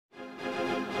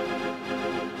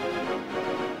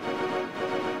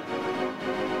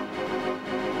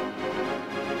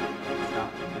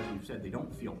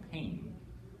don't feel pain.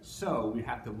 So we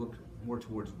have to look more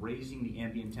towards raising the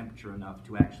ambient temperature enough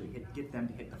to actually get them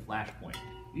to hit the flash point,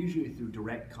 usually through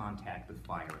direct contact with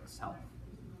fire itself.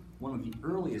 One of the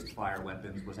earliest fire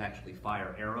weapons was actually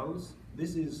fire arrows.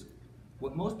 This is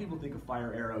what most people think of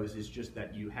fire arrows is just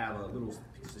that you have a little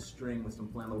piece of string with some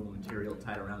flammable material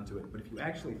tied around to it. But if you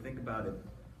actually think about it,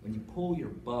 when you pull your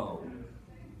bow,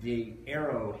 the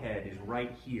arrowhead is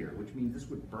right here, which means this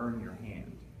would burn your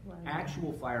hand. Wow.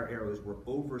 Actual fire arrows were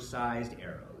oversized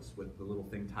arrows with the little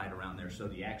thing tied around there, so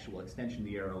the actual extension of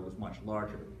the arrow was much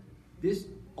larger. This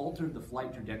altered the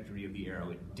flight trajectory of the arrow.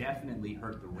 It definitely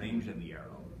hurt the range of the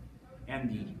arrow. And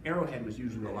the arrowhead was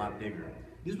usually a lot bigger.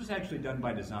 This was actually done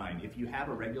by design. If you have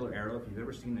a regular arrow, if you've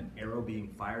ever seen an arrow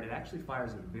being fired, it actually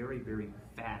fires at a very, very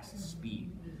fast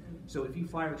speed. So if you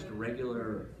fire just a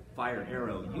regular fire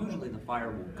arrow, usually the fire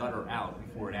will gutter out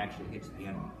before it actually hits the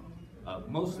enemy.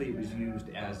 Mostly it was used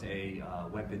as a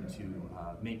weapon to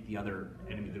make the other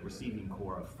enemy, the receiving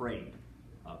corps, afraid,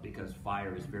 because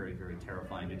fire is very, very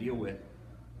terrifying to deal with.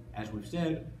 As we've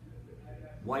said,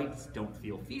 whites don't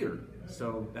feel fear,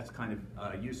 so that's kind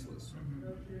of useless.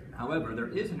 However, there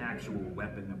is an actual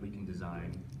weapon that we can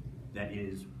design that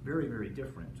is very, very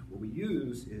different. What we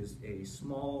use is a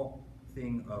small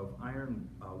thing of iron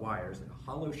wires, and a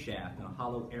hollow shaft and a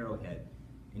hollow arrowhead.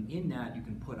 And in that you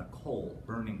can put a coal,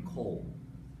 burning coal.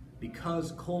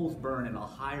 Because coals burn at a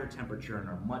higher temperature and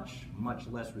are much, much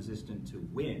less resistant to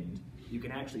wind, you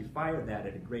can actually fire that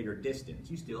at a greater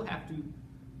distance. You still have to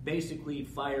basically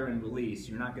fire and release.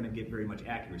 You're not going to get very much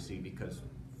accuracy because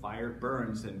fire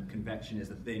burns and convection is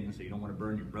a thing, so you don't want to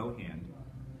burn your bow hand.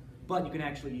 But you can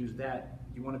actually use that.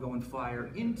 You want to go and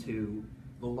fire into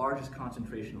the largest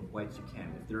concentration of whites you can.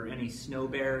 If there are any snow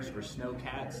bears or snow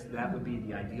cats, that would be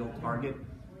the ideal target,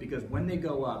 because when they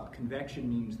go up, convection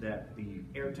means that the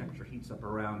air temperature heats up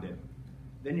around it.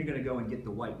 Then you're going to go and get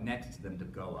the white next to them to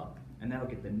go up, and that'll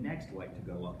get the next white to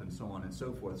go up, and so on and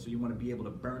so forth. So you want to be able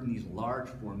to burn these large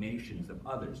formations of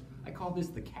others. I call this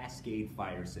the cascade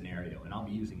fire scenario, and I'll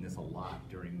be using this a lot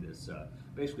during this,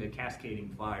 basically a cascading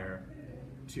fire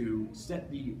to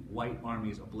set the white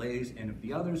armies ablaze, and if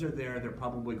the others are there, they're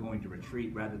probably going to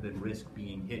retreat rather than risk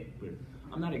being hit.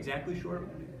 I'm not exactly sure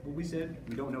what we said.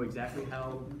 We don't know exactly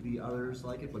how the others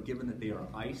like it, but given that they are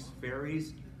ice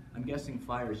fairies, I'm guessing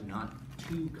fire is not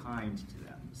too kind to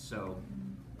them. So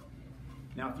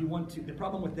now if you want to, the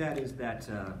problem with that is that,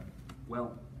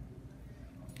 well,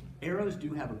 arrows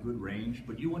do have a good range,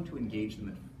 but you want to engage them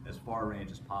at as far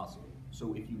range as possible.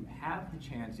 So if you have the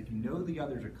chance, if you know the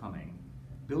others are coming,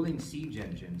 building siege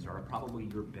engines are probably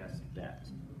your best bet.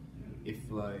 If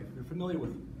you're familiar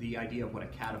with the idea of what a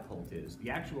catapult is, the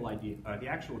actual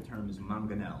term is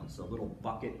mangonel. It's a little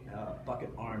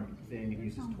bucket-armed thing. It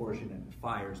uses torsion and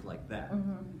fires like that.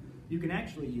 You can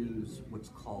actually use what's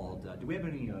called. Do we have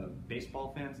any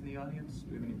baseball fans in the audience? Do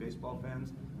we have any baseball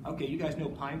fans? Okay, you guys know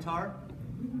pine tar.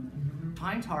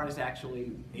 Pine tar is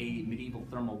actually a medieval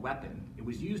thermal weapon. It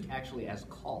was used actually as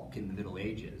caulk in the Middle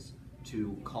Ages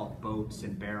to caulk boats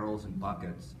and barrels and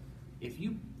buckets. If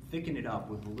you thicken it up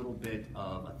with a little bit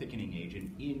of a thickening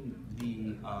agent,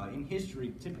 in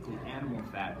history, typically animal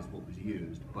fat is what was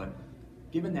used, but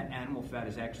given that animal fat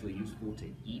is actually useful to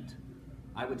eat,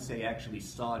 I would say actually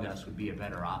sawdust would be a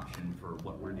better option for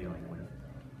what we're dealing with.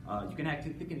 You can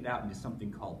actually thicken it out into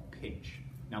something called pitch.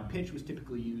 Now, pitch was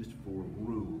typically used for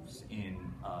roofs in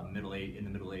the Middle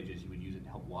Ages. You would use it to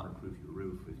help waterproof your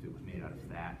roof if it was made out of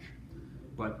thatch.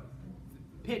 But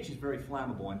pitch is very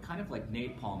flammable, and kind of like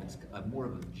napalm, it's more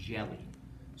of a jelly.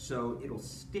 So it'll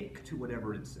stick to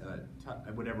whatever it's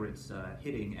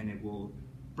hitting, and it will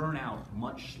burn out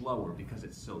much slower because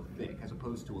it's so thick, as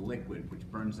opposed to a liquid, which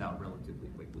burns out relatively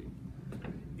quickly.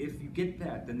 If you get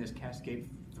that, then this cascade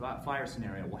fire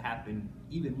scenario will happen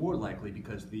even more likely,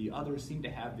 because the others seem to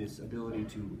have this ability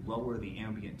to lower the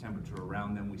ambient temperature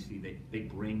around them. We see they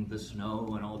bring the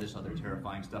snow and all this other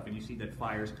terrifying stuff, and you see that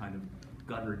fires kind of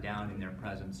gutter down in their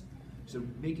presence. So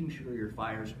making sure your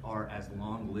fires are as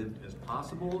long-lived as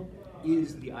possible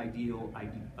is the ideal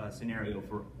scenario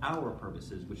for our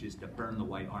purposes, which is to burn the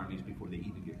white armies before they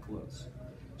even get close.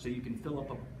 So you can fill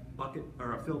up a bucket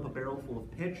or fill up a barrel full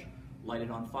of pitch, light it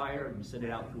on fire, and set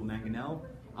it out through a mangonel.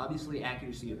 Obviously,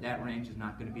 accuracy at that range is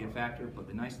not going to be a factor, but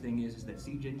the nice thing is that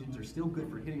siege engines are still good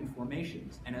for hitting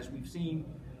formations. And as we've seen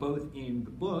both in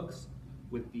the books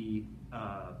with the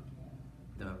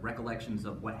recollections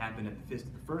of what happened at the Fist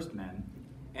of the First Men,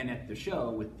 and at the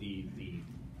show with the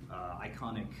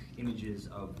iconic images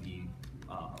of the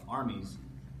armies,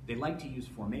 they like to use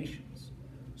formations.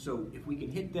 So if we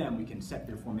can hit them, we can set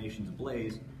their formations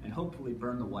ablaze and hopefully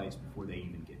burn the whites before they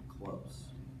even get close.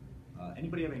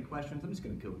 Anybody have any questions? I'm just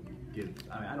going to go give.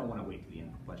 I don't want to wait to the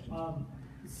end for questions.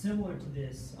 Similar to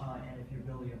this, and if you're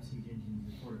building up siege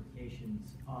engines and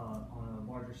fortifications on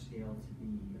a larger scale to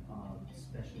the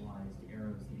specialized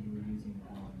arrows that you were using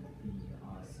on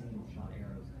the single-shot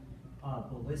arrows,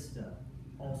 ballista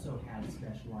also had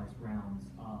specialized rounds.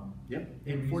 Yep.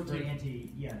 They were used for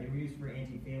they were used for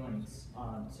anti-phalanx.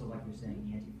 So, like you're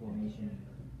saying, anti-formation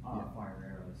fire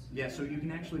arrows. Yeah. So you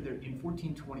can actually in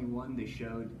 1421 they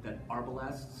showed that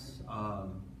arbalests,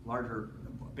 larger,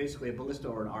 basically a ballista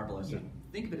or an arbalest. Yeah.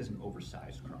 Think of it as an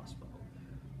oversized crossbow.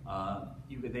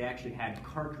 They actually had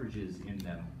cartridges in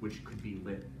them which could be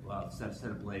lit, set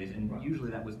ablaze, and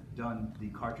usually that was done. The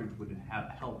cartridge would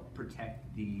help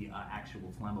protect the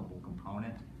actual flammable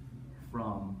component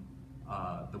from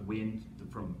the wind,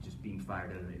 from just being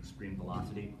fired at an extreme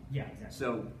velocity. Yeah, exactly.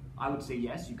 So I would say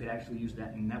yes, you could actually use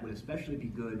that, and that would especially be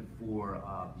good for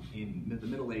in the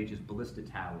Middle Ages. Ballista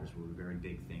towers were a very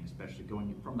big thing, especially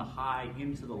going from the high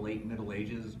into the late Middle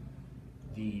Ages.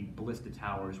 The ballista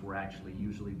towers were actually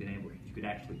usually you could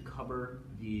actually cover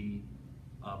the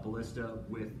ballista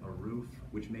with a roof,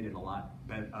 which made it a lot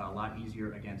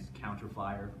easier against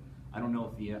counterfire. I don't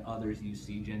know if the others use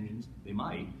siege engines. They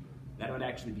might. That would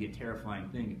actually be a terrifying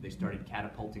thing if they started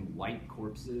catapulting white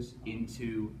corpses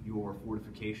into your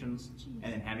fortifications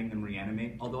and then having them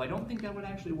reanimate. Although I don't think that would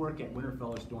actually work at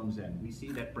Winterfell or Storm's End. We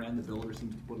see that Bran the Builder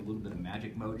seems to put a little bit of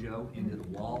magic mojo into the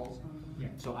walls. Yeah.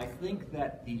 So I think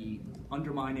that the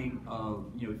undermining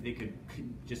of, if they could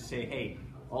just say, hey,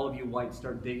 all of you whites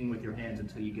start digging with your hands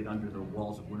until you get under the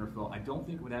walls of Winterfell, I don't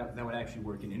think that would actually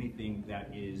work in anything that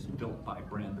is built by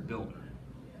Bran the Builder.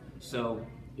 So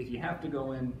if you have to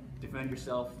go in, defend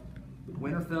yourself,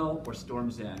 Winterfell or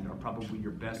Storm's End are probably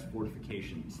your best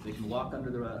fortifications. They can walk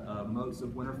under the moats of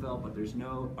Winterfell, but there's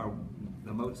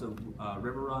the moats of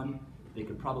Riverrun. They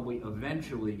could probably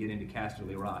eventually get into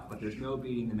Casterly Rock, but there's no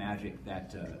beating the magic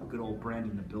that good old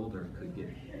Brandon the Builder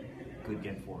could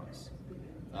get for us.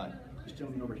 This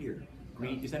gentleman over here,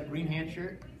 green. Is that a green hand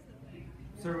shirt?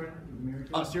 Sir Ramiro.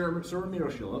 Oh, Sir Ramiro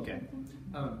shield. Okay.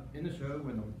 In the show,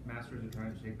 when the masters are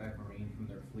trying to take back Marine from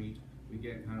their fleet, we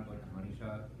get kind of like a money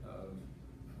shot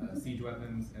of siege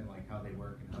weapons and like how they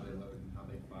work and how they load and how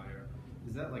they fire.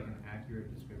 Is that like an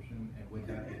accurate description, and would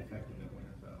that be effective at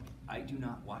Winterfell? I do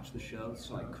not watch the show,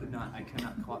 so I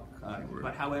cannot.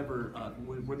 But however,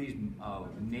 were these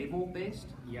naval based?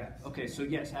 Yes. Okay, so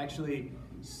yes, actually,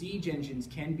 siege engines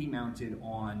can be mounted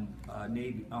on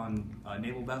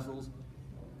naval vessels.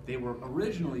 They were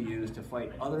originally used to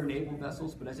fight other naval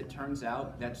vessels, but as it turns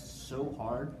out, that's so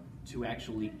hard to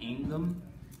actually aim them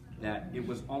that it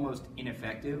was almost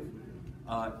ineffective.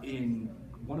 In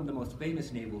one of the most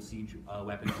famous naval siege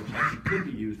weapons, which actually could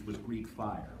be used, was Greek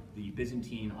fire. The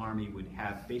Byzantine army would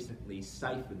have basically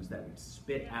siphons that would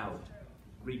spit out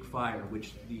Greek fire,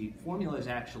 which the formula is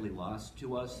actually lost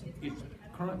to us. It's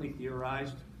currently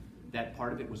theorized that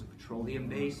part of it was a petroleum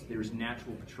base. There's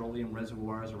natural petroleum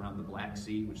reservoirs around the Black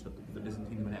Sea, which the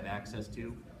Byzantine would have access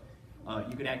to.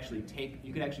 You could actually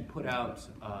put out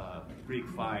Greek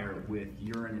fire with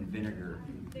urine and vinegar,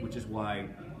 which is why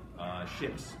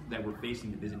ships that were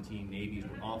facing the Byzantine navies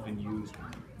would often use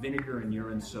vinegar and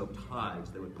urine-soaked hides.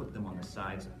 They would put them on the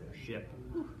sides of their ship.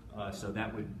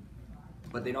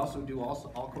 But they'd also do all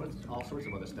sorts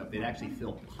of other stuff. They'd actually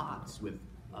fill pots with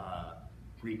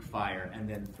Greek fire and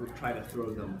then try to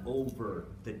throw them over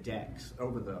the decks,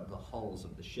 over the hulls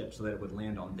of the ship, so that it would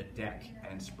land on the deck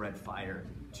and spread fire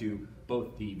to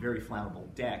both the very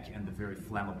flammable deck and the very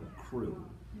flammable crew,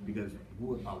 because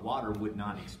water would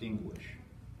not extinguish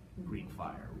Greek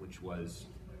fire, which was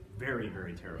very,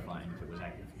 very terrifying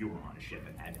if you were on a ship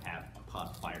and had to have a pot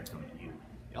of fire coming at you.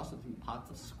 They also threw pots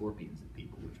of scorpions at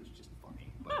people, which was just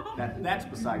funny. But that's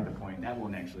beside the point. That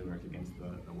won't actually work against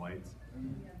the whites.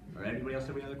 All right, anybody else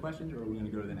have any other questions, or are we going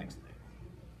to go to the next thing?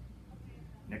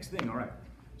 Next thing, all right.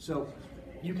 So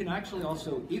you can actually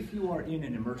also, if you are in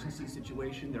an emergency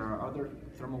situation, there are other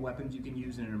thermal weapons you can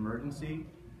use in an emergency.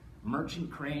 Merchant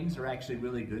cranes are actually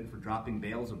really good for dropping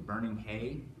bales of burning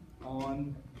hay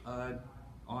on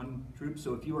troops.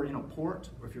 So if you are in a port,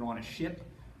 or if you're on a ship,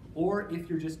 or if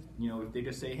you're just, if they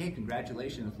just say, hey,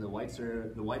 congratulations, the whites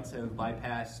have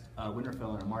bypassed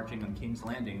Winterfell and are marching on King's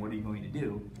Landing, what are you going to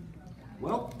do?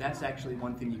 Well, that's actually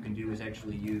one thing you can do, is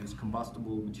actually use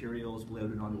combustible materials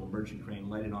loaded onto a merchant crane,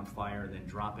 light it on fire, then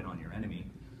drop it on your enemy.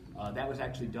 That was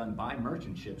actually done by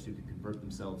merchant ships who could convert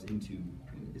themselves into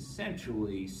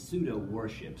essentially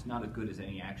pseudo-warships, not as good as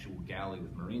any actual galley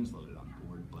with Marines loaded on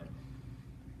board, but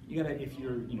you gotta, if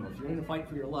you're in a fight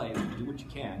for your life, do what you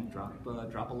can, drop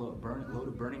a load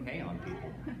of burning hay on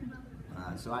people.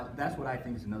 That's what I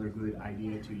think is another good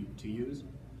idea to use.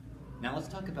 Now let's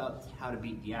talk about how to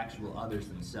beat the actual others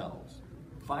themselves.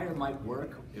 Fire might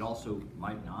work, it also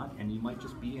might not, and you might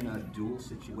just be in a duel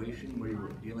situation where you're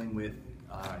dealing with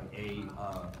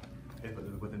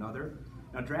with another.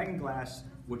 Now Dragonglass,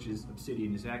 which is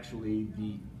obsidian, is actually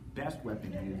the best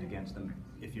weapon to use against them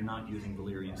if you're not using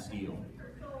Valyrian Steel.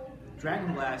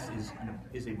 Dragonglass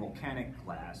is a volcanic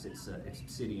glass. It's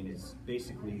obsidian. It's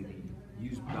basically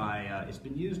it's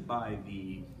been used by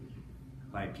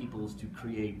peoples to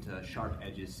create sharp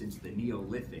edges since the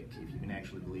Neolithic, if you can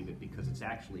actually believe it, because it's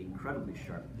actually incredibly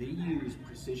sharp. They use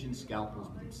precision scalpels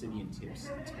with obsidian tips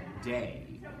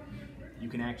today. You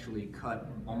can actually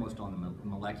cut almost on the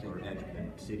molecular edge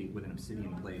with an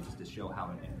obsidian blade just to show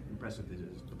how impressive this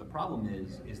is. But the problem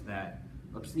is that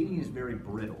obsidian is very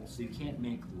brittle, so you can't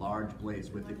make large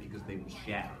blades with it because they will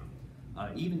shatter.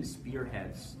 Even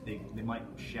spearheads, they might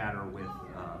shatter with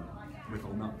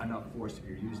enough force if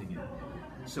you're using it.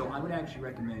 So I would actually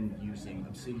recommend using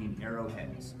obsidian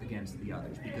arrowheads against the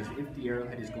others, because if the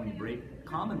arrowhead is going to break,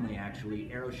 commonly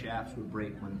actually arrow shafts would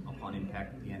break upon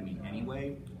impact with the enemy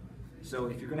anyway. So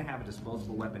if you're going to have a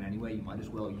disposable weapon anyway, you might as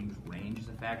well use range as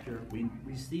a factor. We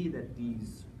see that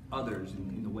these others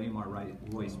in the Waymar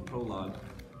Royce prologue,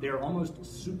 they're almost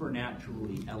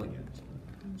supernaturally elegant.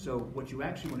 So what you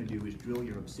actually want to do is drill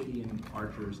your obsidian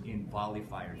archers in volley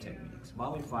fire techniques.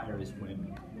 Volley fire is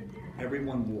when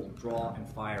everyone will draw and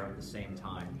fire at the same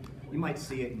time. You might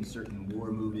see it in certain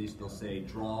war movies. They'll say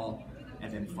draw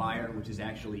and then fire, which is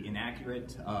actually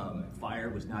inaccurate. Fire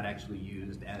was not actually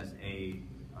used as a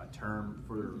term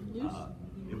for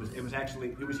it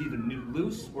was either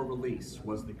loose or release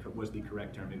was the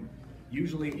correct term.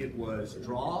 Usually it was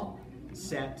draw,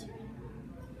 set,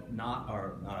 knock,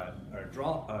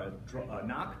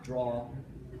 draw,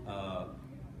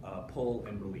 pull,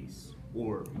 and release,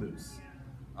 or loose.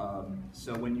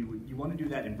 So when you want to do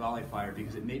that in volley fire,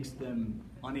 because it makes them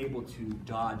unable to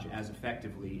dodge as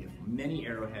effectively if many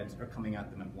arrowheads are coming at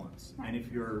them at once. And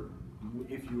if your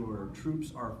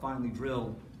troops are finely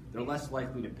drilled, they're less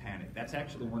likely to panic. That's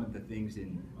actually one of the things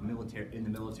in the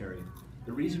military.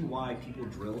 The reason why people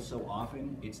drill so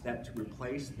often, it's that to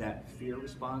replace that fear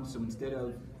response. So instead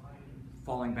of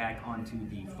falling back onto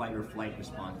the fight or flight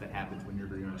response that happens when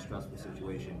you're in a stressful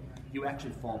situation, you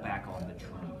actually fall back on the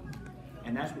train.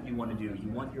 And that's what you want to do. You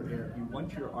want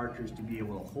your archers to be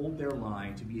able to hold their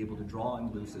line, to be able to draw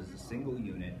and loose as a single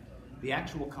unit. The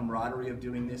actual camaraderie of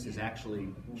doing this is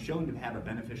actually shown to have a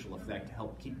beneficial effect to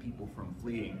help keep people from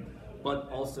fleeing. But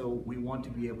also, we want to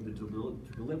be able to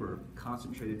deliver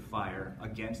concentrated fire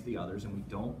against the others, and we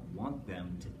don't want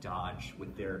them to dodge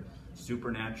with their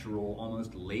supernatural,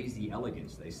 almost lazy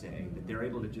elegance, they say, that they're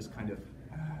able to just kind of,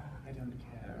 I don't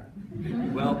care.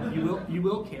 Well, you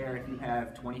will care if you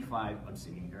have 25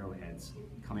 obsidian arrowheads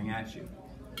coming at you.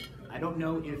 I don't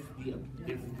know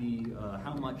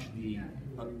how much the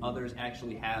others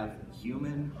actually have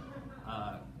human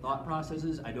thought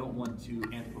processes. I don't want to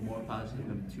anthropomorphize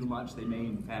them too much. They may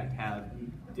in fact have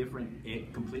different,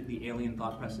 completely alien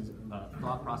thought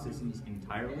processes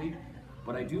entirely.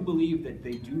 But I do believe that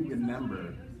they do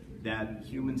remember that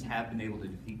humans have been able to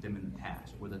defeat them in the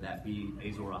past, whether that be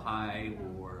Azor Ahai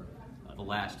or the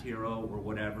Last Hero or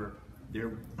whatever.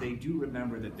 They do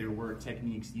remember that there were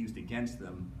techniques used against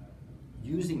them.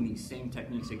 Using these same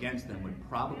techniques against them would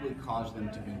probably cause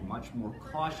them to be much more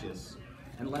cautious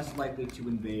and less likely to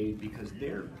invade, because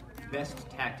their best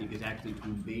tactic is actually to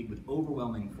invade with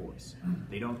overwhelming force.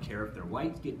 They don't care if their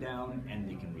whites get down, and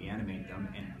they can reanimate them,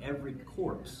 and every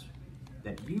corpse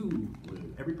that you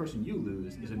lose, every person you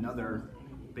lose, is another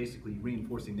basically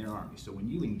reinforcing their army. So when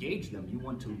you engage them, you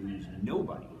want to lose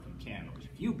nobody if you can, or as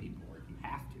few people if you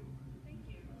have to.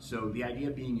 So the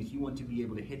idea being is you want to be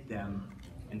able to hit them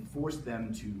and force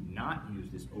them to not use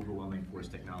this overwhelming force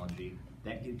technology.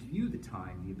 That gives you the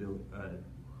time, the ability,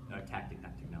 not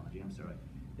technology, I'm sorry.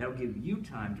 That will give you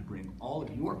time to bring all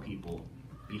of your people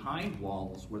behind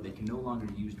walls where they can no longer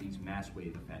use these mass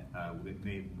wave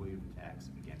attacks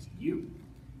against you.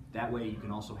 That way you can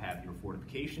also have your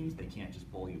fortifications. They can't just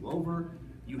bowl you over.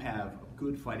 You have a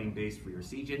good fighting base for your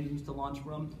siege engines to launch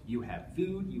from. You have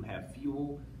food, you have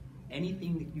fuel,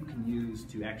 anything that you can use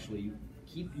to actually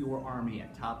keep your army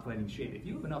at top fighting shape. If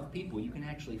you have enough people, you can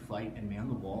actually fight and man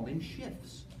the wall in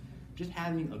shifts. Just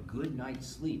having a good night's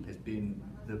sleep has been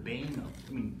the bane of,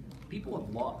 people have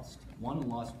won and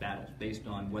lost battles based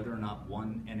on whether or not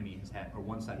one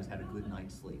side has had a good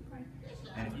night's sleep.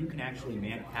 And if you can actually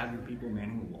have your people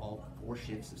manning the wall 4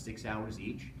 shifts of 6 hours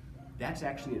each, that's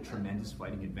actually a tremendous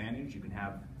fighting advantage. You can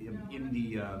have you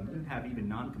can have even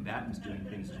non-combatants doing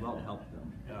things as well to help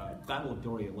them. Battle of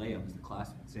Doryaleum is the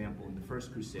classic example. In the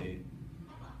First Crusade,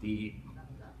 the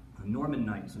Norman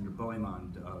knights under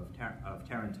Bohemond of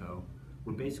Taranto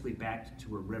were basically backed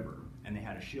to a river, and they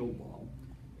had a shield wall.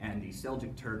 And the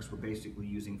Seljuk Turks were basically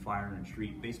using fire and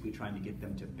retreat, basically trying to get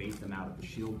them to bait them out of the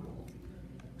shield wall.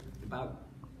 About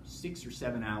 6 or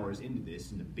 7 hours into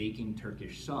this, in the baking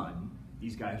Turkish sun,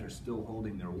 these guys are still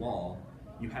holding their wall.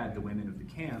 You had the women of the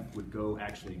camp would go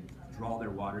actually draw their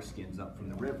water skins up from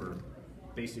the river,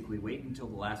 basically wait until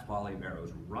the last volley of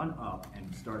arrows, run up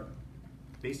and start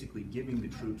basically giving the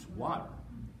troops water.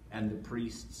 And the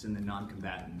priests and the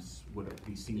non-combatants would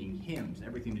be singing hymns,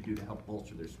 everything to do to help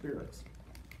bolster their spirits.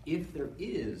 If there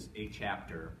is a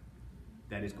chapter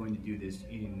that is going to do this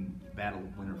in Battle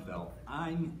of Winterfell,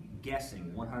 I'm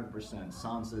guessing 100%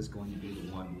 Sansa is going to be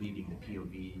the one leading the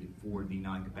POV for the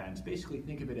non-combatants. Basically,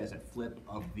 think of it as a flip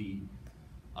of the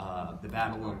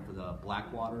Battle of the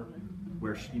Blackwater,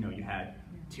 where you had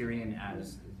Tyrion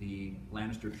as the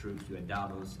Lannister troops, you had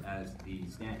Davos as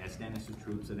Stannis'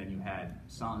 troops, and then you had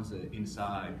Sansa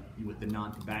inside with the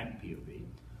non-combatant POV.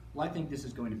 Well, I think this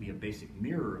is going to be a basic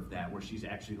mirror of that, where she's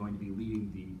actually going to be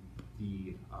leading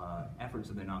the efforts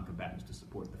of the non-combatants to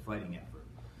support the fighting effort.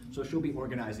 So she'll be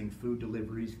organizing food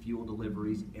deliveries, fuel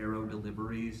deliveries, arrow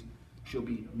deliveries. She'll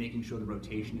be making sure the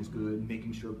rotation is good,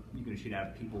 making sure she'd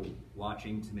have people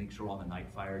watching to make sure all the night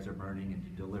fires are burning and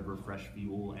to deliver fresh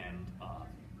fuel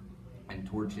and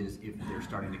torches if they're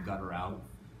starting to gutter out.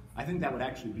 I think that would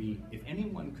actually be, if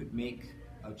anyone could make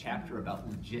a chapter about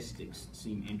logistics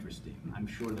seem interesting, I'm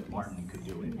sure that Martin could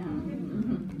do it.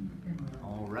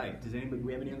 All right. Do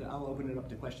we have any other? I'll open it up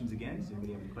to questions again. Does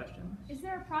anybody have any questions? Is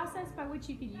there a process by which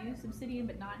you could use obsidian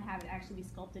but not have it actually be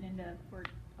sculpted into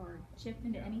or chipped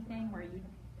into anything, where you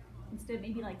instead of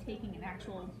maybe like taking an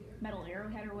actual metal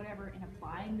arrowhead or whatever and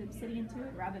applying the obsidian to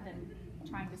it rather than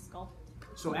trying to sculpt?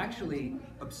 So actually,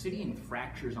 obsidian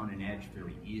fractures on an edge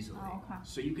very easily. Oh, okay.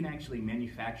 So you can actually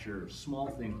manufacture small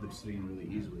things with obsidian really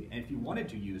easily. And if you wanted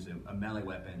to use a melee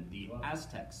weapon, the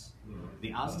Aztecs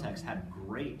had a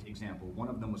great example. One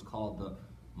of them was called the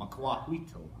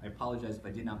Macuahuitl. I apologize if I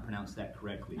did not pronounce that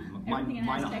correctly. Everything in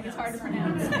Aztec is hard to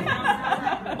pronounce.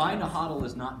 My Nahuatl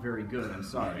is not very good, I'm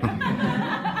sorry.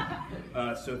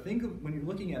 So think of, when you're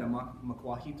looking at a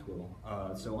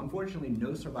Macuahuitl, so unfortunately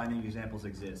no surviving examples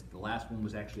exist. The last one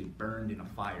was actually burned in a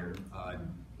fire,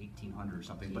 1800 or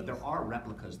something, but there are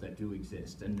replicas that do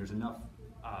exist, and there's enough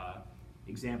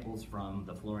examples from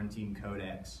the Florentine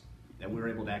Codex that we're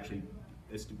able to actually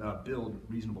build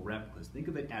reasonable replicas. Think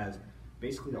of it as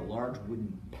basically a large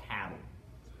wooden paddle.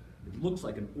 It looks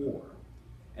like an oar.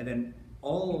 And then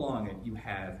all along it you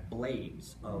have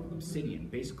blades of obsidian,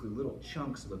 basically little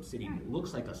chunks of obsidian. It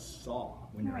looks like a saw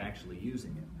when you're actually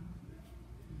using it.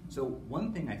 So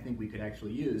one thing I think we could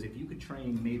actually use, if you could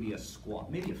train maybe a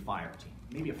squad, maybe a fire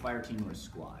team or a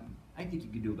squad, I think you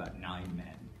could do about 9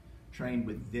 men, trained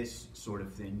with this sort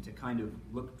of thing to kind of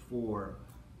look for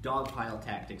dogpile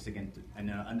tactics against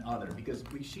another, because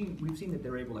we've seen that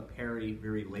they're able to parry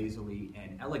very lazily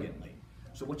and elegantly.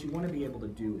 So what you want to be able to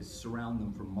do is surround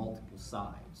them from multiple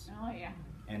sides. Oh yeah.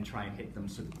 And try and hit them.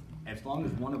 So as long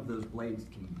as one of those blades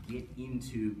can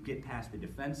get past the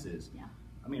defenses. Yeah.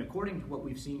 I mean, according to what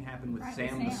we've seen happen with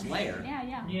Sam the Slayer.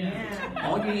 Yeah.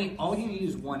 All you need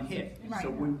is one hit. Right.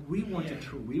 So when we want to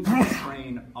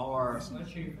train our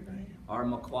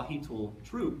Macuahuitl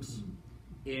troops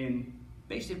in.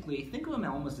 Basically, think of them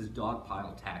almost as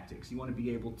dogpile tactics. You want to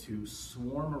be able to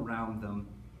swarm around them,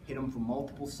 hit them from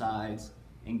multiple sides,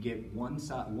 and get one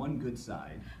good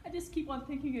side. I just keep on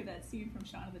thinking of that scene from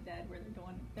Shaun of the Dead where they're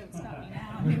going, "Don't stop me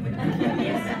now."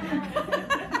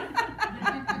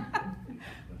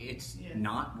 It's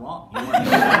not wrong.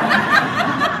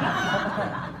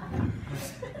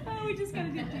 Oh, we just got to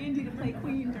get D&D to play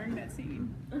Queen during that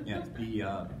scene. Yeah,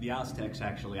 the Aztecs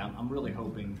actually. I'm really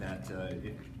hoping that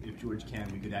if George can,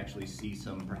 we could actually see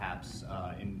some perhaps.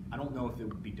 I don't know if it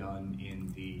would be done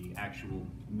in the actual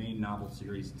main novel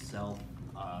series itself.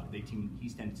 He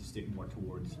tends to stick more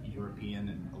towards European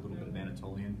and a little bit of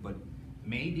Anatolian, but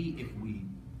maybe if we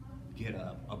get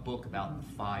a book about the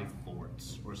 5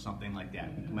 forts or something like that,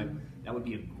 that would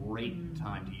be a great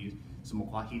time to use some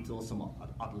Macuahuitl, some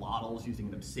atlotls using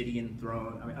an obsidian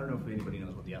throne. I mean, I don't know if anybody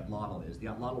knows what the atlotl is. The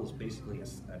atlotl is basically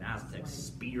an Aztec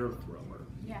spear thrower.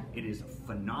 Yeah. It is a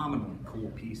phenomenally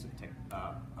cool piece of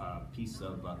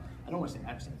I don't want to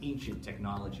say ancient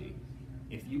technology.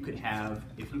 If you could have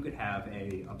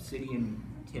a obsidian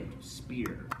tipped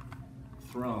spear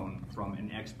thrown from an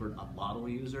expert atlotl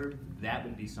user, that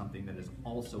would be something that is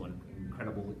also an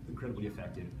incredibly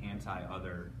effective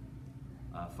anti-other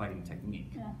fighting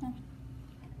technique.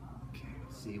 Okay,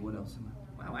 let's see, what else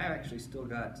Wow, I actually still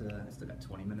got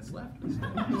 20 minutes left. We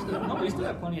still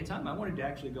have plenty of time. I wanted to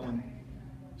actually go and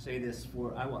say this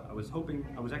for. I was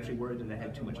actually worried that I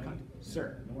had too much content.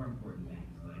 Sir. More important things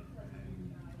like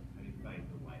how do you fight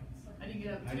the whites? How do you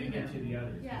get up How do you get to the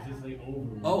others? Yeah. Is this like over?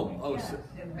 Oh, Yeah, so,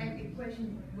 the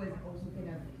question was also can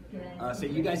I so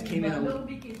you guys came in a little.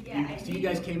 because, yeah, You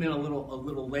guys came in a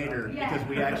little later Yeah. because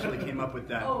we actually came up with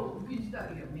that. Oh, good stuff.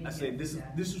 Yeah, I say this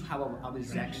is how I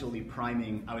was actually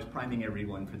priming. I was priming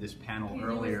everyone for this panel It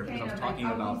earlier was because I was kind of talking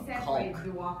like how about we separate caulk.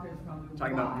 the walkers from the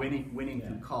Talking about wild. winning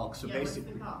through caulk. So Yeah, what's the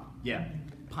basically, caulk? yeah,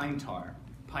 pine tar.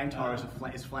 Pine tar is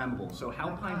flammable. So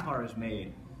how pine tar is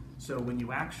made? So when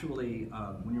you actually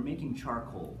when you're making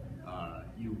charcoal,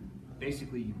 you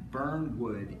burn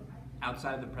wood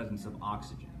outside of the presence of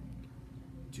oxygen.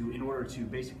 In order to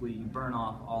basically burn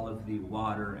off all of the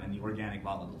water and the organic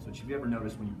volatiles, which if you ever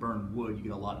notice when you burn wood, you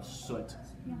get a lot of soot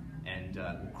and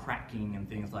cracking and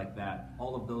things like that.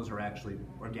 All of those are actually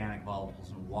organic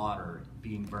volatiles and water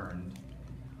being burned.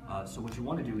 So what you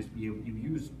want to do is you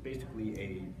use basically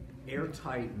a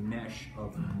airtight mesh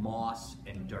of moss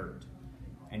and dirt,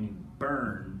 and you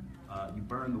burn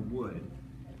the wood,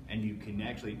 and you can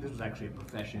actually, this was actually a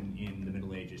profession in the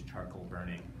Middle Ages, charcoal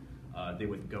burning. They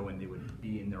would go and they would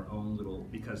be in their own little,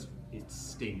 because it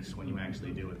stinks when you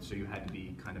actually do it, so you had to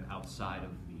be kind of outside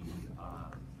of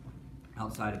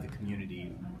the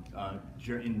community.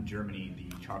 In Germany, the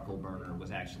charcoal burner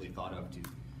was actually thought of to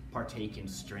partake in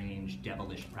strange,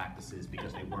 devilish practices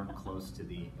because they weren't close to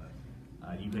the.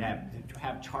 You could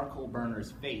have charcoal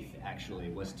burners' faith.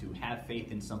 Actually, was to have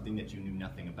faith in something that you knew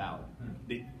nothing about.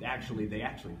 They actually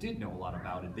did know a lot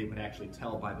about it. They would actually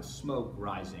tell by the smoke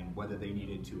rising whether they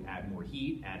needed to add more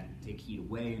heat, take heat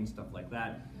away, and stuff like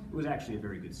that. It was actually a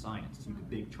very good science. You could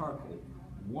bake charcoal.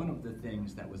 One of the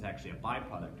things that was actually a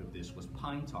byproduct of this was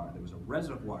pine tar. There was a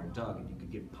reservoir dug, and you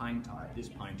could get pine tar. This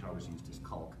pine tar was used as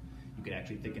caulk. You could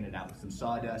actually thicken it out with some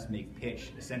sawdust, make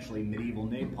pitch, essentially medieval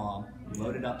napalm,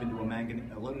 load it up into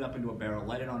a barrel,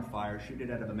 light it on fire, shoot it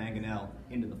out of a mangonel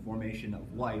into the formation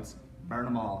of whites, burn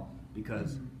them all,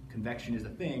 because convection is a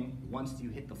thing. Once the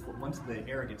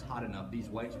air gets hot enough, these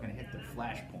whites are going to hit their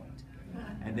flash point,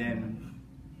 and then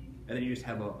you just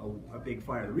have a big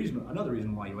fire. Another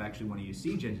reason why you actually want to use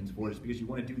siege engines for it is because you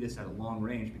want to do this at a long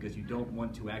range, because you don't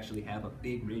want to actually have a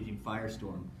big raging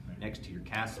firestorm next to your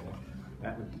castle.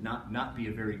 That would not be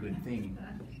a very good thing.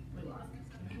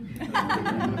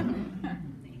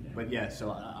 But yeah,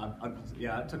 so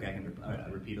it's okay. I can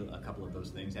repeat a couple of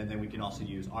those things, and then we can also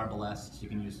use arbalests. You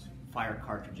can use fire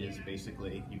cartridges.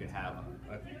 Basically, you could have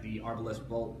the arbalest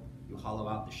bolt. You hollow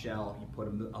out the shell. You put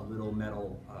a little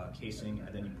metal casing,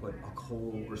 and then you put a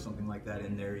coal or something like that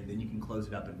in there. Then you can close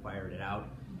it up and fire it out.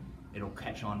 It'll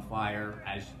catch on fire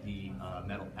as the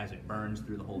metal, as it burns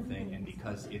through the whole thing, and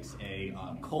because it's a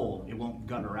coal, it won't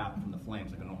gutter out from the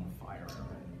flames like a normal fire.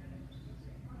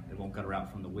 It won't gutter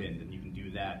out from the wind, and you can do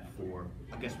that for,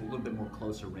 I guess, a little bit more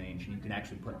closer range, and you can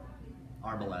actually put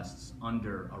arbalests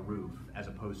under a roof as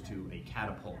opposed to a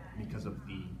catapult. Because of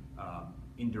the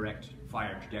indirect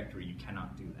fire trajectory, you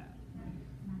cannot do that.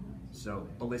 So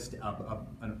ballista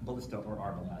or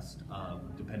arbalest,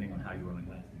 depending on how you want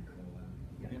to go.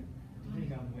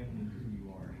 Depending on when and who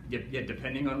you are. Yeah,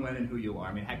 depending on when and who you are.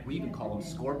 I mean, heck, we even call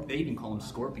them they even call them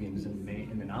scorpions in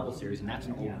the novel series, and that's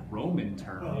an old Roman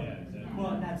term.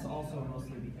 Well, and that's also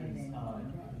mostly because the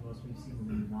most we've seen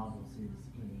in the novels is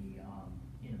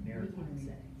in a maritime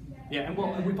setting. Yeah,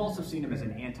 and we've also seen them as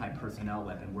an anti-personnel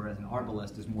weapon, whereas an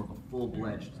arbalest is more of a fully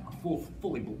fledged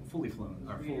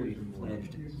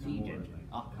siege engine.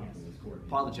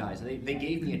 Apologize. They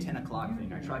gave me a 10 o'clock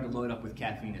thing. I tried to load up with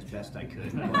caffeine as best I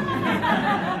could.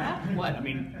 What? I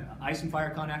mean, Ice and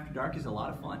FireCon After Dark is a lot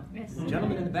of fun. Yes.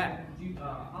 Gentlemen in the back.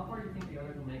 How far do you think the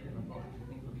others will make it in the book? Do you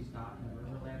think they'll be stopped in the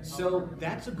river land? So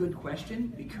that's a good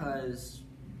question, because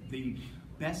the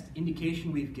best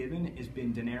indication we've given has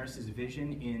been Daenerys'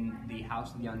 vision in the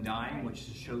House of the Undying, which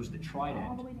shows the trident.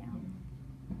 All the way down.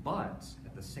 But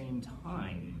at the same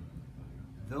time,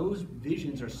 those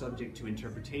visions are subject to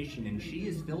interpretation, and she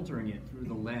is filtering it through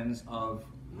the lens of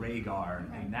Rhaegar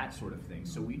and that sort of thing.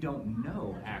 So we don't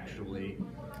know actually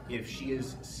if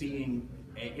she's seeing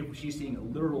a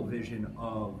literal vision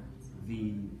of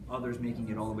the others making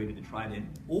it all the way to the trident,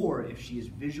 or if she is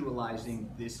visualizing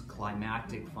this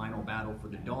climactic final battle for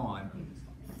the Dawn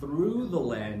through the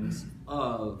lens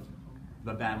of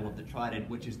the Battle of the Trident,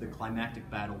 which is the climactic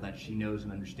battle that she knows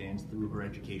and understands through her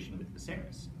education with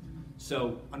Viserys.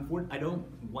 So, I don't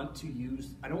want to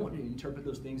interpret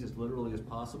those things as literally as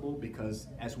possible, because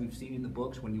as we've seen in the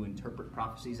books, when you interpret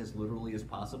prophecies as literally as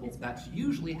possible, that's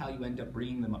usually how you end up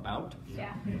bringing them about.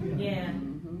 Yeah. Yeah.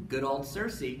 Good old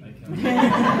Cersei.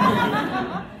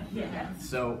 Yeah.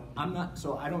 So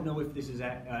I don't know if this is,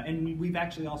 and we've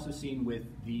actually also seen with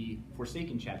the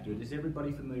Forsaken chapter. Is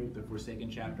everybody familiar with the Forsaken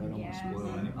chapter? I don't want to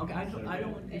spoil anything. Okay, I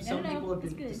don't. If some people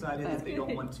have decided that they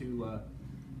don't want to.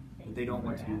 They don't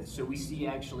want to do this. So we see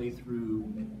actually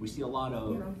we see a lot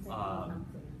of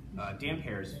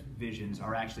Damphair's visions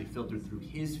are actually filtered through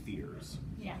his fears.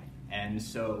 Yeah. And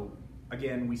so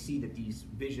again, we see that these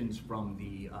visions from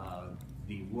the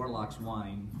Warlock's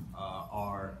wine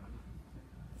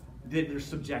they're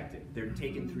subjective. They're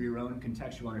taken through your own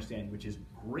contextual understanding, which is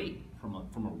great from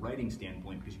a writing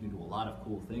standpoint, because you can do a lot of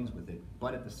cool things with it.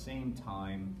 But at the same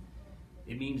time,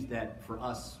 it means that for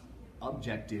us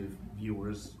objective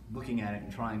viewers looking at it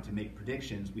and trying to make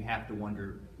predictions, we have to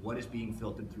wonder what is being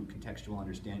filtered through contextual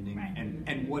understanding, right.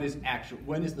 and when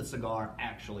is the cigar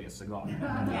actually a cigar?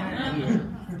 Yeah.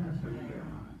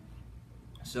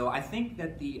 So I think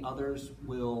that the others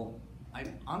will.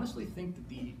 I honestly think that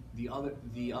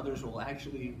the others will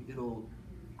actually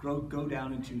go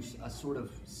down into a sort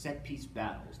of set piece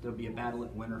battles. There'll be a battle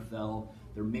at Winterfell.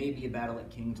 There may be a battle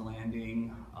at King's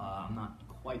Landing. I'm not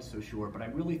quite so sure, but I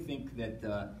really think that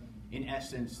in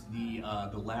essence the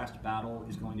last battle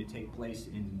is going to take place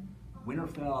in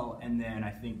Winterfell, and then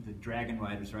I think the Dragon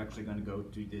Riders are actually going to go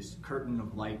to this curtain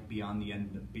of light beyond the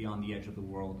edge of the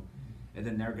world, and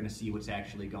then they're going to see what's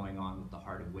actually going on with the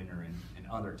Heart of Winter and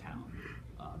other town.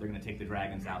 They're going to take the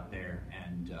dragons out there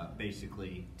and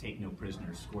basically take no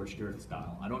prisoners, scorched earth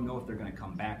style. I don't know if they're going to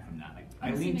come back from that.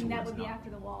 I'm assuming that would be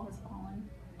after the wall has fallen.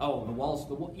 Oh, the walls.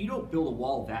 You don't build a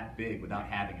wall that big without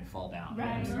having it fall down.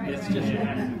 Right. It's just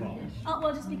Oh,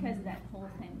 well, just because of that whole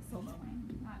thing with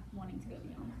Silverwing not wanting to go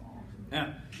beyond the wall.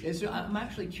 Yeah. So I'm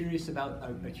actually curious about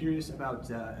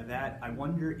that. I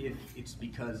wonder if it's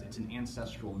because it's an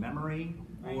ancestral memory,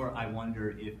 or I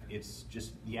wonder if it's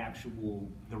just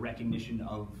the recognition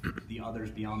of the others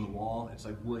beyond the wall. It's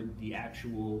like, would the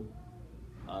actual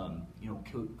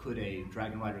could a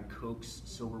dragon rider coax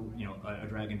a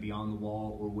dragon beyond the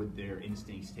wall, or would their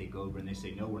instincts take over and they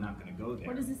say, no, we're not going to go there?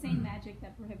 Or does the same magic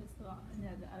that prohibits the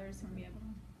others from being able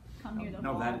to come near the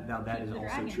wall? No, that is the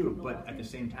also true. But at the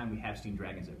same time, we have seen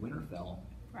dragons at Winterfell.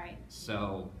 Right.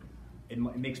 So it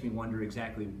makes me wonder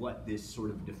exactly what this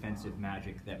sort of defensive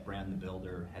magic that Bran the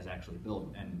Builder has actually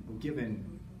built. And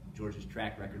given George's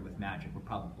track record with magic, we're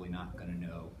probably not going to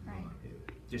know. Right.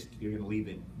 You're going to leave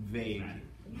it vague.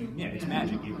 Yeah, it's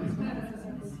magic.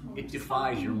 It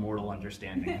defies your mortal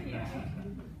understanding. Yeah.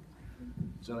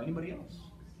 So anybody else?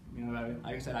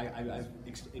 Like I said, I've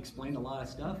explained a lot of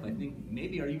stuff. I think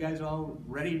maybe, are you guys all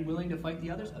ready and willing to fight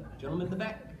the others? Gentleman in the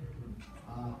back.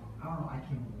 I don't know, I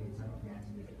can't relate, so I don't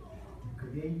answer this.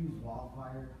 Could they use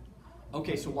wildfire?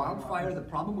 Okay, so wildfire, the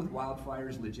problem with wildfire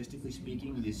is, logistically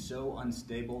speaking, it is so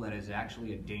unstable that it is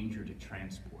actually a danger to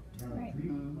transport. Right.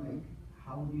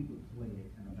 How would you deploy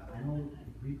it? I know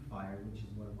the Greek fire, which is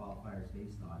what wildfire is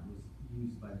based on, was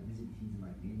used by the Byzantines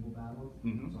in naval battles.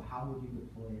 Mm-hmm. So how would you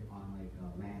deploy it on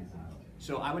land battle?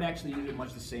 So I would actually use it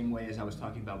much the same way as I was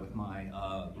talking about with my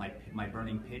my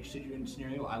burning pitch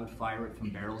scenario. I would fire it from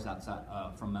barrels outside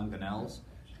from mangonels.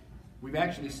 We've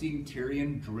actually seen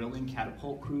Tyrion drilling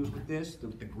catapult crews with this. The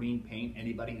green paint,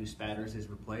 anybody who spatters is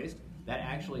replaced. That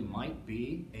actually might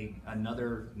be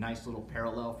another nice little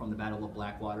parallel from the Battle of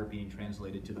Blackwater being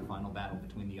translated to the final battle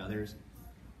between the others.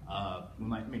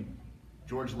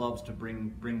 George loves to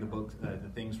bring the books, the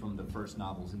things from the first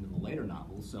novels into the later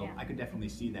novels, so yeah. I could definitely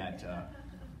see that.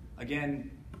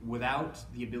 Again, without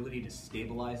the ability to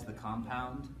stabilize the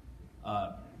compound,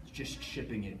 just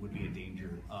shipping it would be a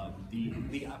danger.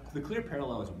 The clear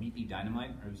parallel is Weepy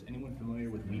Dynamite. Is anyone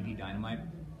familiar with Weepy Dynamite?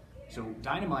 So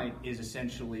dynamite is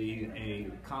essentially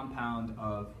a compound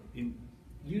of,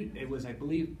 it was, I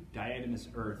believe, diatomous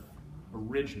earth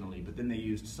originally, but then they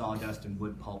used sawdust and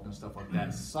wood pulp and stuff like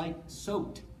that,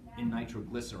 soaked in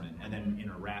nitroglycerin and then in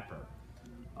a wrapper.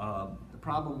 The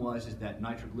problem is that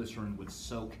nitroglycerin would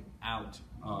soak out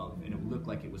of, and it would look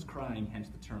like it was crying, hence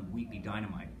the term Weepy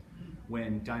Dynamite.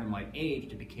 When dynamite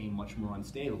aged, it became much more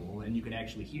unstable, and you could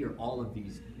actually hear all of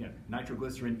these.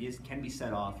 Nitroglycerin can be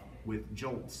set off with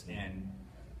jolts, and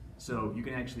so you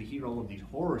can actually hear all of these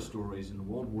horror stories in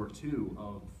World War II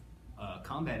of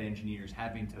combat engineers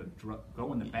having to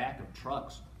go in the back of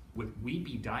trucks with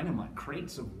Weepy Dynamite,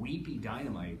 crates of Weepy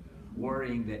Dynamite,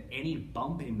 worrying that any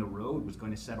bump in the road was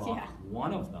going to set off Yeah.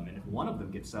 one of them, and if one of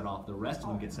them gets set off, the rest of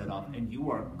them get set off, and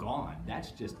you are gone.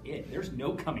 That's just it. There's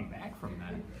no coming back from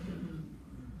that.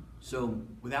 So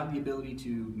without the ability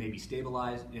to maybe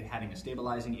stabilize, having a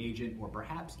stabilizing agent, or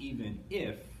perhaps even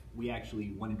if we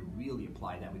actually wanted to really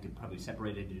apply that, we could probably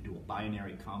separate it into a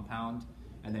binary compound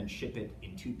and then ship it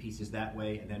in 2 pieces that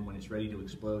way, and then when it's ready to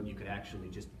explode, you could actually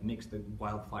just mix the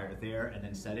wildfire there and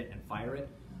then set it and fire it.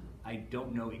 I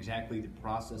don't know exactly the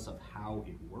process of how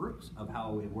it works,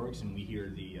 and we hear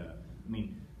the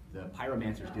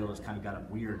pyromancer's deal has kind of got a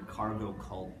weird cargo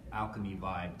cult alchemy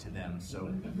vibe to them,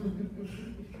 so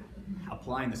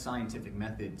applying the scientific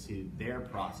method to their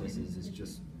processes is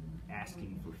just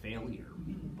asking for failure.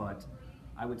 But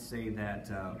I would say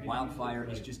that wildfire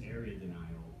is just area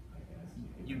denial, I guess.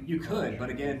 you could, but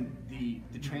again,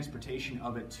 the transportation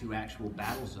of it to actual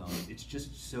battle zones, it's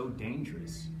just so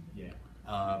dangerous. Yeah.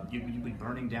 You'd be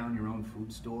burning down your own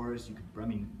food stores. You could, I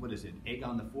mean, what is it?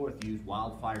 Aegon IV used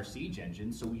wildfire siege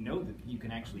engines, so we know that you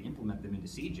can actually implement them into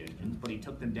siege engines, but he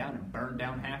took them down and burned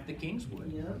down half the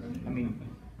Kingswood. Yep. I mean,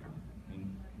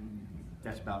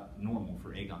 that's about normal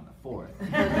for Aegon IV.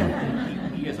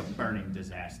 He is a burning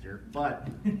disaster, but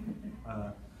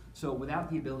so without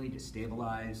the ability to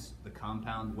stabilize the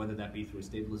compound, whether that be through a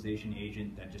stabilization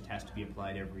agent that just has to be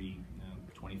applied every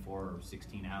 24 or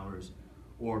 16 hours,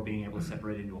 or being able to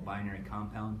separate it into a binary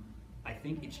compound, I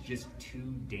think it's just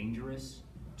too dangerous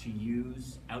to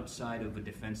use outside of a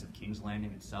defense of King's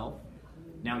Landing itself.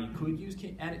 Now, you could use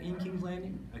in King's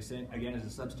Landing, I said again, as a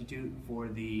substitute for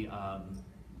the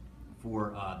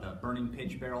burning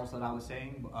pitch barrels that I was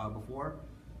saying before,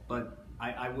 but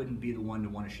I wouldn't be the one to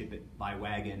want to ship it by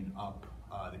wagon up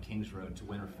the King's Road to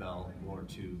Winterfell, or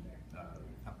to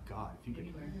oh God, if you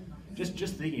could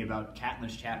just thinking about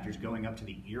Catelyn's chapters going up to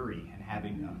the Erie and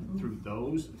having through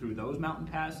those mountain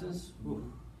passes. Ooh.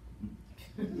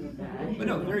 But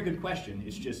no, very good question.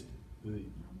 It's just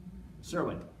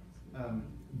Serwyn.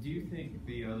 Do you think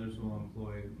the others will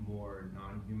employ more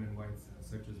non-human whites,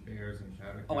 such as bears and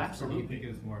shadowcats? Oh, absolutely. Or do you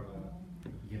think it's more of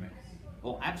a gimmick?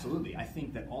 Well, absolutely. I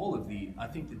think that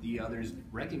the others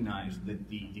recognize that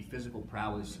the physical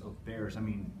prowess of bears. I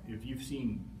mean, if you've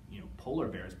seen polar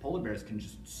bears can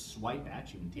just swipe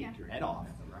at you and take your head off.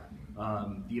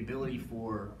 The ability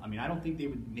for, I mean, I don't think they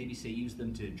would maybe say use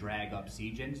them to drag up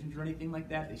siege engines or anything like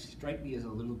that. They strike me as a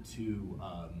little too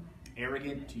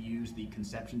arrogant to use the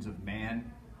conceptions of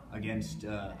man against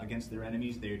their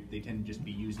enemies. They tend to just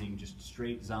be using just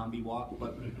straight zombie walk.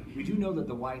 But we do know that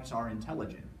the whites are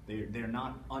intelligent. They're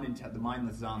not the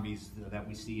mindless zombies that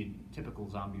we see in typical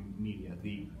zombie media.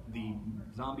 The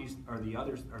zombies or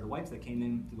the whites that came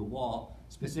in through the wall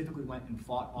specifically went and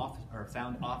found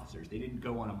officers. They didn't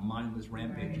go on a mindless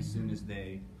rampage as soon as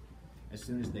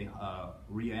they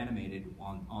reanimated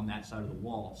on that side of the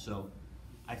wall. So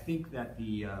I think that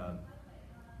the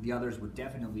others would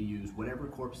definitely use whatever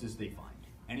corpses they find.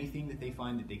 Anything that they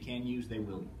find that they can use, they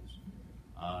will use.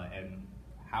 And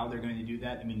how they're going to do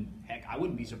that, I mean, heck, I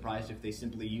wouldn't be surprised if they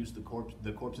simply use the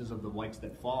corpses of the whites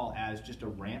that fall as just a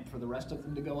ramp for the rest of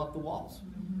them to go up the walls.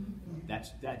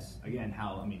 That's again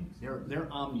how, I mean, they're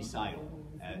omnicidal.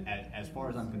 As far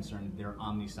as I'm concerned, they're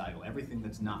omnicidal. Everything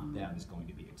that's not them is going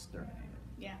to be exterminated.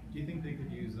 Yeah. Do you think they could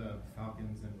use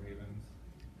falcons and ravens?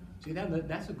 See,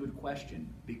 that's a good question,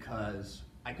 because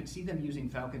I could see them using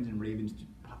falcons and ravens to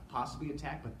possibly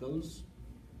attack, but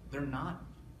they're not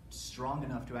strong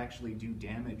enough to actually do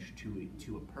damage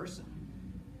to a person.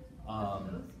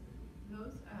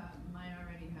 Those might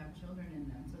already have children in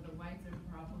them, so the whites are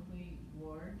probably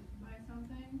warred by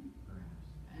something.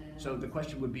 Perhaps. So the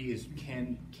question would be: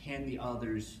 can the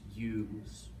others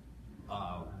use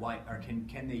white, or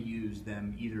can they use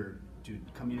them either to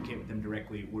communicate with them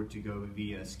directly, or to go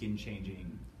via skin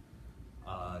changing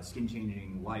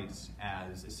whites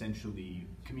as essentially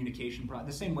communication,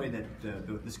 the same way that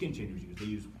the skin changers use. They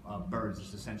use birds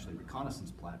as essentially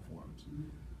reconnaissance platforms.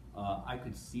 I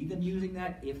could see them using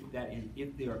that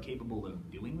if they are capable of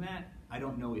doing that. I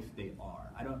don't know if they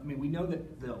are. I mean, we know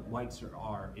that the whites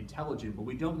are intelligent, but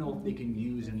we don't know if they can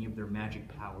use any of their magic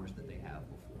powers that they have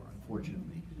before.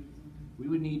 Unfortunately, we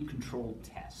would need controlled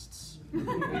tests.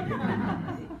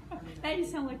 That you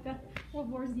sound like the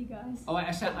World War Z guys. Oh,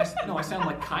 I sound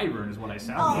like Kyron is what I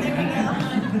sound Oh, like.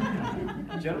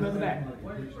 there you Gentlemen in the back.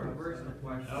 What is your version of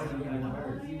question? What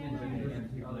are humans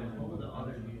against others? What will the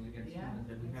others use against humans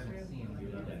that we haven't seen? We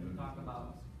talk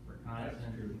about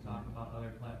reconnaissance, we talk about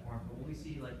other platforms, but when we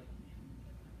see like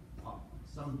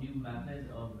some new method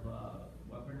of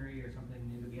weaponry or something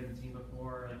new that we haven't seen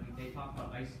before? Like they talk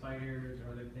about ice spiders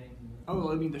or other things. Oh,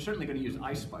 well, I mean, they're certainly going to use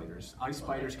ice spiders. Ice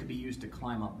spiders could be used to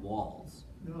climb up walls.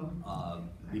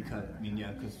 Because I mean,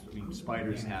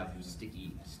 spiders have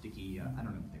sticky. I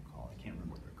don't know what they're called. I can't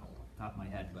remember what they're called off the top of my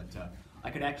head. But I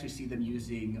could actually see them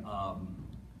using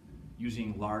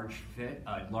large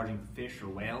fish or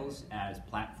whales as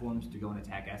platforms to go and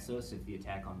attack Essos if the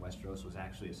attack on Westeros was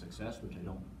actually a success, which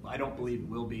I don't believe it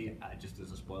will be. Just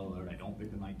as a spoiler alert, I don't think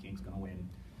the Night King's going to win.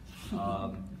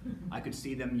 I could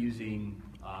see them using.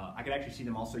 I could actually see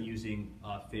them also using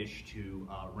fish to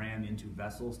ram into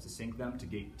vessels to sink them to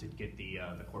get the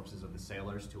corpses of the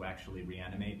sailors to actually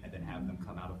reanimate and then have them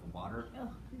come out of the water. Oh,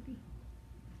 creepy.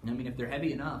 I mean, if they're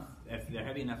heavy enough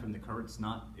and the current's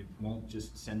it won't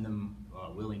just send them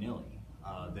willy-nilly,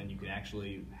 then you can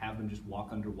actually have them just walk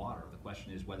underwater. The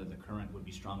question is whether the current would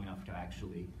be strong enough to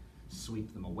actually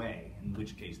sweep them away, in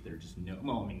which case there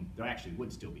actually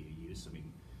would still be a use. I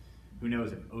mean, who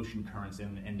knows if ocean currents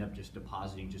end up just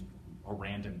depositing just a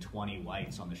random 20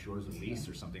 whites on the shores of Lys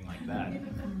or something like that.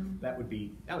 That would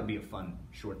be a fun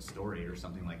short story or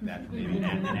something like that for maybe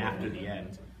after the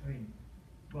end. I mean,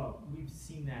 well, we've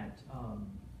seen that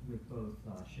with both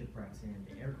shipwrecks and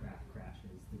aircraft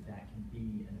crashes, that can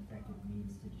be an effective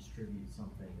means to distribute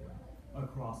something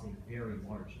across a very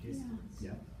large distance.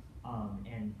 Yeah.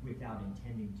 And without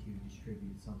intending to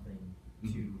distribute something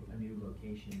to a new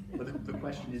location. But the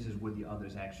question is would the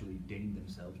others actually deign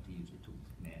themselves to use a tool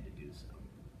of command to do so?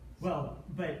 Well,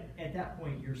 but at that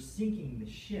point you're sinking the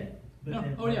ship. But No.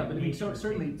 then Oh yeah, but I mean, nature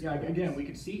certainly, takes yeah. place. Again, we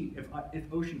could see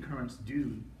if ocean currents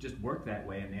do just work that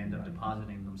way and they end up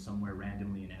depositing them somewhere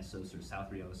randomly in Essos or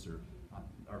South Rios or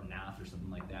Nath or something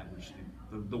like that, which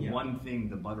the one thing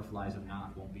the butterflies of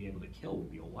Nath won't be able to kill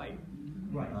would be a white.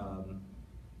 Right.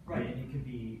 Right, and it could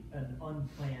be an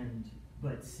unplanned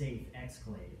but safe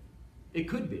exclave It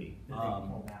could be. that they can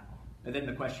fall back on. And then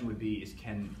the question would be: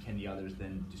 can the others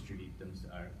then distribute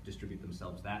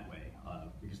themselves that way?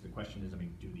 Because the question is, I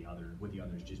mean, would the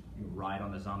others just ride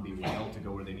on a zombie whale to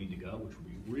go where they need to go, which would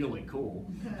be really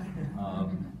cool.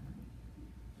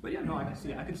 But yeah, no, I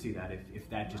could see that if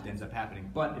that just ends up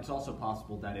happening. But it's also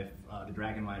possible that if the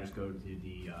Dragon Riders go to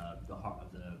the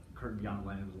curtain beyond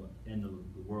the end of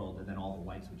the world, and then all the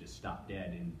whites would just stop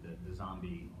dead, and the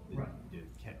zombie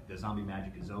the zombie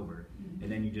magic is over,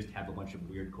 and then you just have a bunch of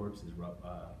weird corpses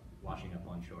washing up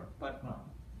on shore. But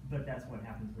that's what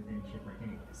happens with any shipwreck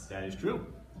anyways. that is true.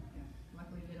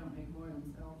 Luckily, they don't make more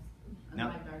themselves, Now-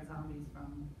 unlike our zombies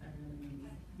from every movie.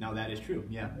 Now that is true.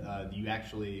 Yeah, you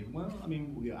actually. Well, I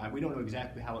mean, we don't know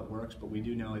exactly how it works, but we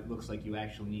do know it looks like you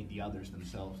actually need the others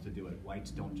themselves to do it. Whites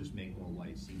don't just make more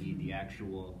whites. You need the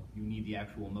actual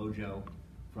mojo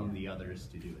from the others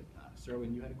to do it.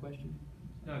 Serwin, you had a question?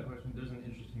 No, a question. There's an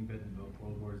interesting bit in both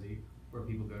World War Z where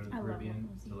people go to the I love Caribbean World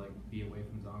War Z. to like be away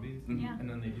from zombies, Yeah. and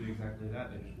then they do exactly that.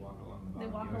 They just walk along the They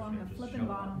bottom walk of the along ocean, the just flipping show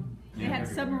bottom. up. They Yeah. had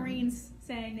Everywhere. submarines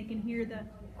saying they can hear the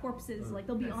corpses, like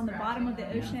they'll be They're on the bottom of the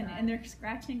scratching on the ocean outside. and they're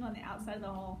scratching on the outside of the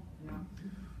hull.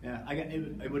 Yeah,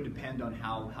 it would depend on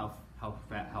how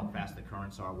fast the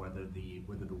currents are, whether the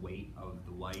weight of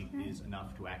the white is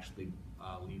enough to actually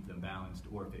leave them balanced,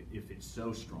 or if it's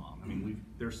so strong. I mean,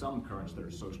 there's some currents that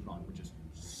are so strong which just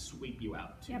sweep you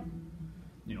out too. Yep.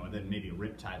 And then maybe a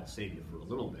riptide will save you for a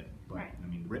little bit. But Right. I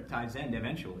mean, riptides end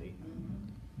eventually.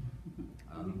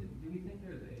 Do we think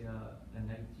there's a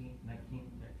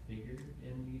 19th figure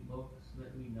in the books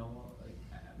that we know of? Like,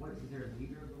 what is there a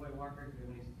leader of the White Walkers?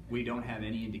 We don't have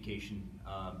any indication.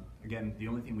 Again, the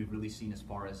only thing we've really seen as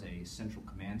far as a central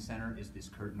command center is this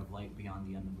curtain of light beyond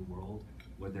the end of the world,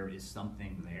 where there is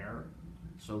something there.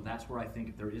 So that's where I think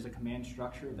if there is a command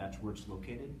structure, that's where it's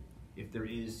located. If there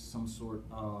is some sort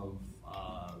of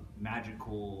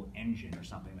magical engine or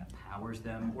something that powers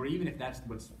them, or even if that's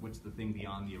what's the thing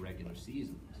beyond the irregular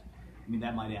seasons, I mean,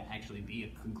 that might actually be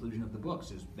a conclusion of the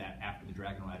books, is that after the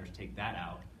Dragon Riders take that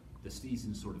out, the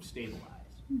seasons sort of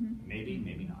stabilize. Maybe,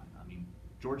 maybe not. I mean,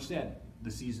 George said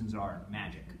the seasons are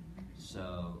magic.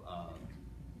 So,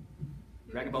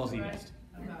 Dragon Ball Z next.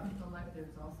 About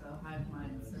collectives also, hive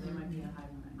minds, so there might be a hive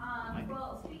mind.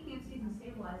 Well, speaking of season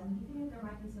stabilizing, do you think that there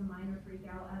might be some minor freak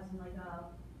out as in like a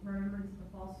remembrance of the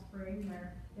fall spring,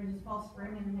 where there's this fall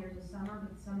spring and then there's a summer,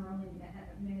 but the summer only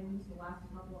manages to last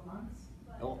a couple of months?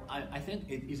 Well, I think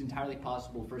it is entirely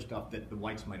possible, first off, that the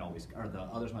whites might always, or the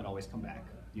others might always come back.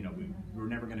 We're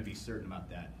never going to be certain about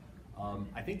that.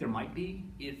 I think there might be,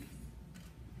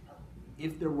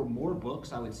 if there were more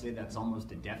books, I would say that's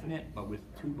almost a definite, but with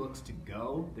 2 books to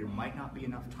go, there might not be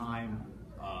enough time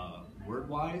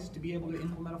word-wise to be able to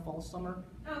implement a false summer.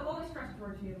 Oh, always trust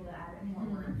George to be able to add it more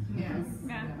words. Yes.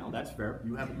 Yeah. No, that's fair.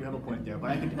 You have a point there,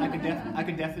 but I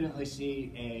could definitely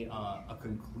see a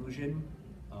conclusion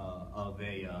of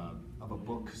a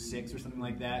book 6 or something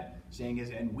like that, saying is,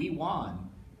 and we won,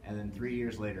 and then 3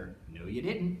 years later, no, you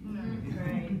didn't.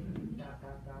 Right.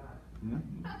 Hmm?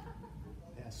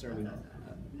 Yeah, certainly.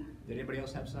 Did anybody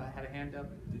else had a hand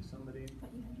up? Did somebody?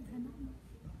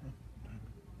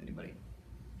 Anybody?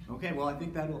 Okay, well, I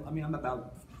think I'm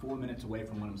about 4 minutes away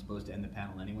from when I'm supposed to end the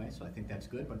panel anyway, so I think that's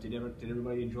good. But did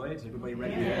everybody enjoy it? Is everybody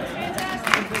ready? Yeah. Is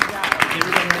everybody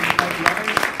ready to fight the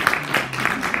others?